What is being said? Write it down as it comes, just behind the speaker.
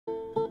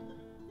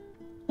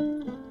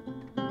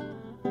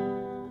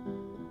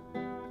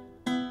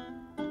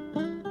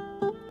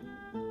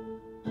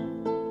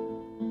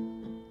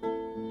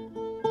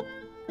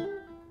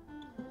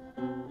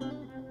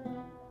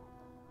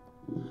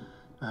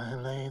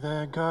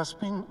there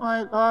gasping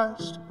my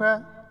last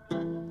breath.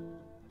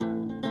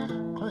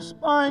 Close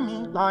by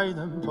me lie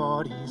the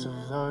bodies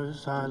of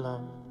those I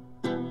love.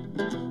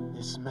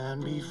 This man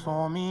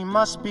before me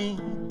must be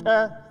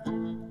death.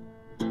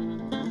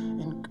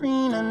 In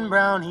green and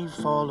brown he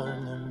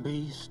followed the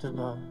beast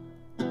above.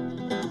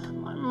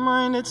 My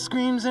mind it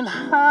screams in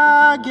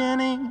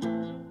agony.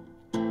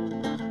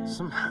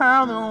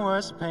 Somehow the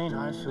worst pain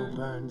I feel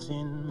burns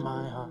in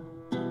my heart.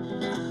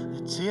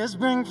 The tears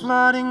bring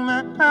flooding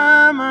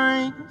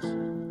memories.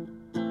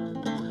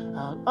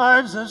 Our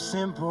lives of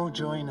simple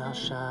joy now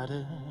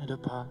shattered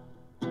apart.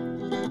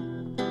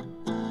 And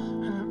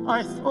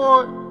I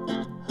thought,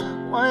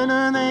 why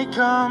do they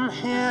come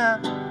here?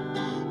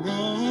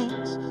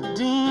 These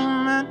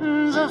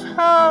demons of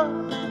hell,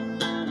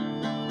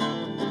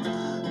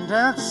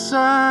 death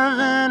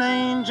serving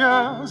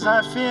angels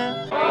I fear.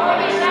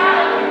 Moving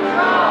out of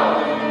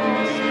control.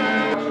 Was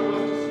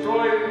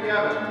destroyed in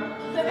Yemen.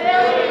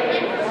 Civilian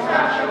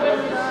infrastructure was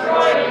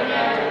destroyed in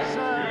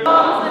Yemen.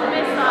 Bombs and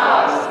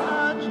missiles.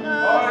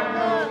 Boeing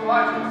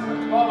fighters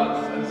and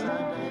bombers.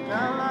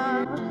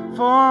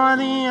 For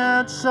the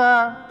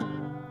answer,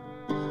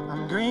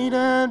 I'm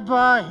greeted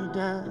by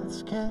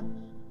death's kiss.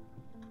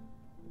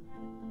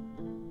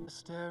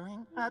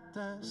 Staring at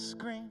the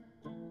screen,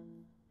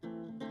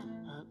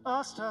 her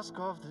last task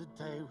of the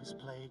day was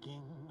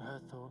plaguing her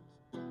thoughts.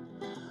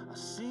 A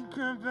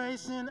secret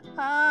base in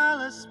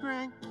Alice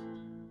Springs,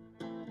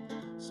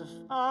 so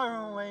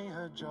far away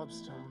her job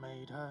still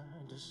made her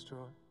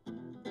distraught.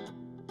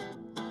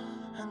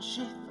 And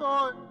she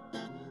thought,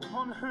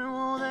 on who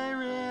will they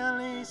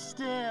really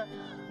steer?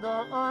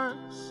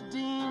 Those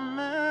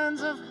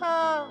demons of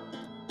hell,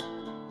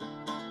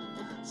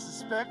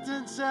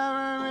 suspected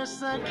terrorists,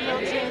 their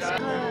guilt is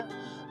clear.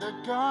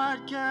 But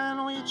God,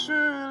 can we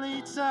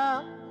truly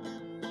tell?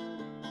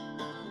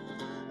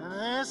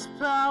 This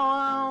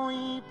power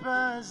we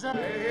possess.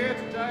 We're here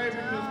today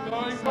because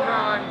Boeing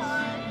crimes.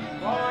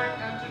 Boeing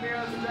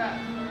engineers death.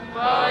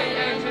 Boeing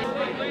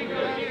engineers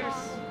legal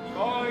use.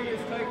 Boeing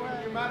is taking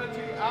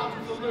humanity out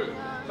of the loop.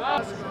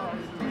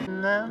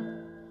 Them.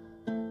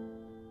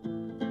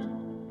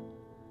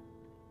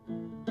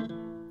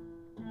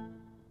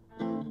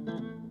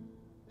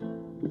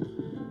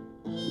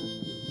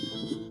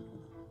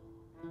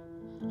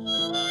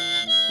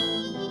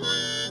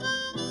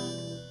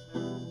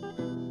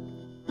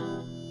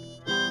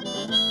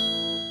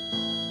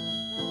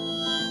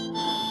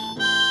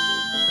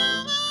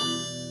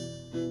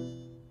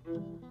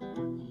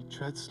 He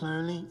treads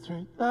slowly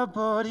through the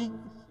bodies.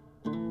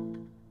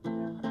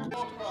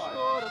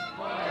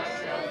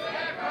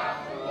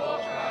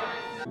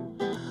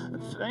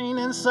 And pain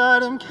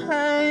inside him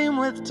came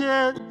with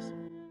tears.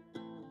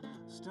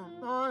 Still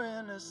no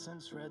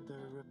innocence read the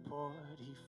report he